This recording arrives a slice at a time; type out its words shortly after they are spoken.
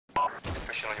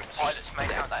Position on your position. Pilots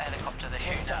made out that helicopter they're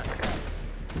shooting at.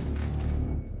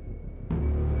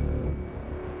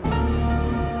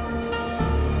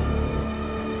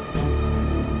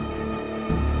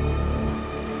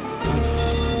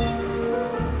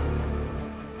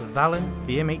 The Vallon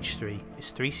VMH3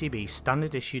 is 3CB's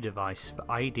standard issue device for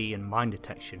IED and mine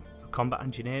detection for combat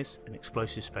engineers and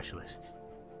explosive specialists.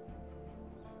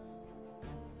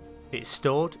 It is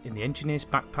stored in the engineer's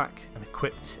backpack and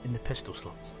equipped in the pistol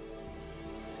slot.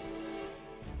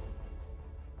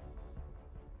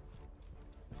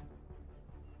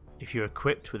 If you are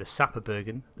equipped with a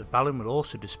Sapperbergen, the Vallon will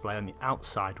also display on the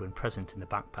outside when present in the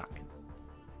backpack.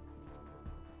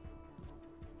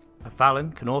 A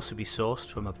Vallon can also be sourced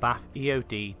from a BAF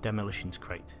EOD demolitions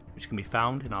crate, which can be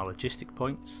found in our logistic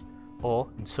points or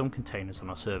in some containers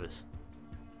on our servers.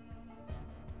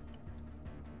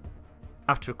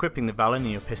 After equipping the Vallon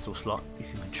in your pistol slot, you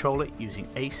can control it using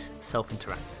ACE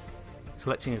Self-Interact,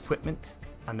 selecting equipment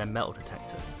and then metal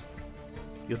detector.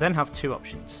 You'll then have two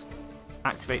options: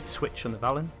 activate the switch on the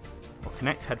Vallon, or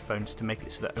connect headphones to make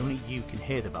it so that only you can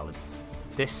hear the Vallon.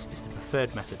 This is the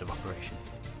preferred method of operation.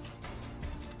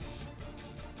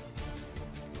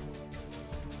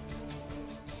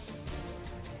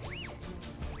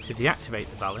 To deactivate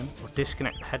the Vallon or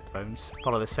disconnect the headphones,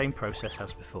 follow the same process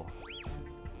as before.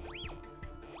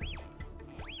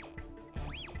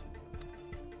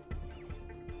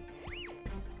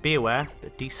 Be aware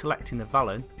that deselecting the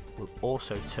Vallon will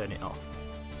also turn it off.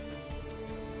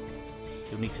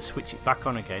 You'll need to switch it back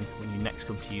on again when you next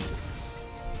come to use it.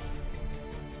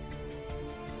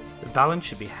 The Vallon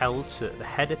should be held so that the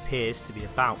head appears to be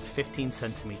about 15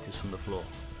 cm from the floor.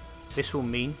 This will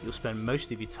mean you'll spend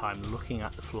most of your time looking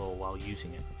at the floor while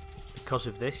using it. Because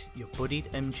of this, your buddied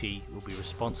MG will be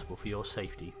responsible for your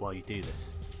safety while you do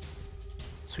this.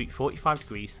 Sweep 45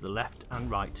 degrees to the left and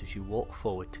right as you walk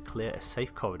forward to clear a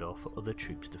safe corridor for other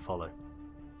troops to follow.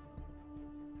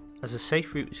 As a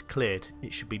safe route is cleared,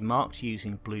 it should be marked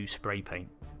using blue spray paint.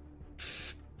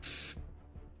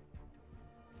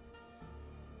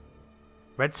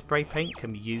 Red spray paint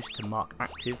can be used to mark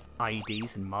active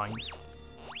IEDs and mines.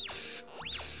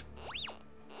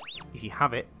 If you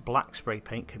have it, black spray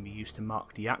paint can be used to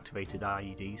mark deactivated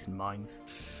IEDs and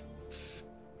mines.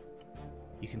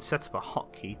 You can set up a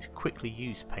hotkey to quickly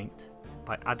use paint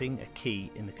by adding a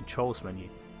key in the controls menu.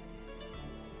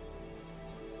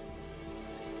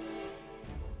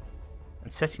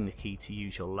 And setting the key to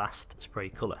use your last spray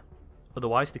colour.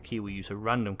 Otherwise the key will use a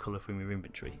random colour from your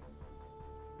inventory.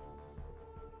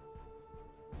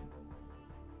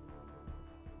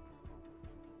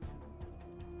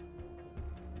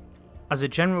 As a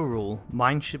general rule,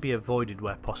 mines should be avoided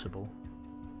where possible.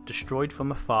 Destroyed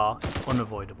from afar is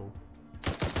unavoidable,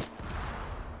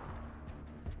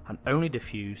 and only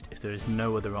diffused if there is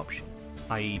no other option,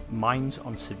 i.e. mines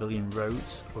on civilian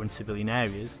roads or in civilian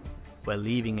areas where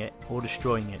leaving it or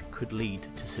destroying it could lead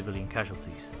to civilian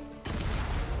casualties.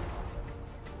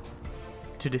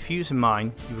 To defuse a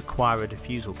mine, you require a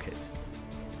defusal kit.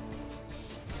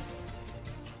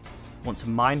 Once a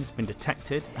mine has been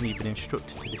detected and you've been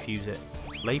instructed to defuse it,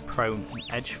 lay prone and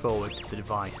edge forward to the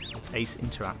device with ACE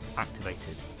Interact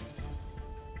activated.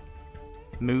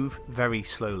 Move very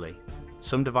slowly.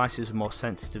 Some devices are more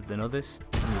sensitive than others,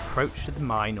 and the approach to the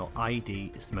mine or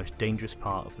IED is the most dangerous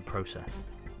part of the process.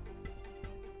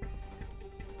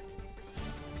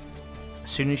 As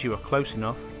soon as you are close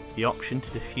enough, the option to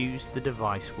defuse the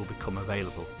device will become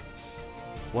available.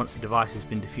 Once the device has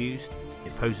been defused,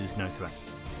 it poses no threat.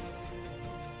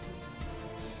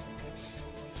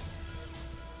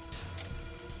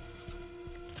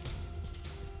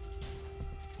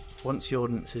 Once the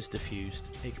ordnance is defused,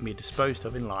 it can be disposed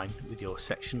of in line with your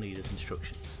section leader's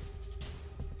instructions.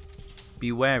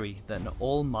 Be wary that not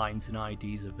all mines and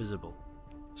IEDs are visible.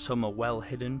 Some are well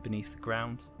hidden beneath the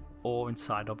ground or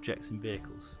inside objects and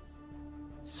vehicles.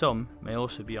 Some may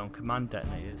also be on command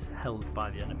detonators held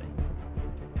by the enemy.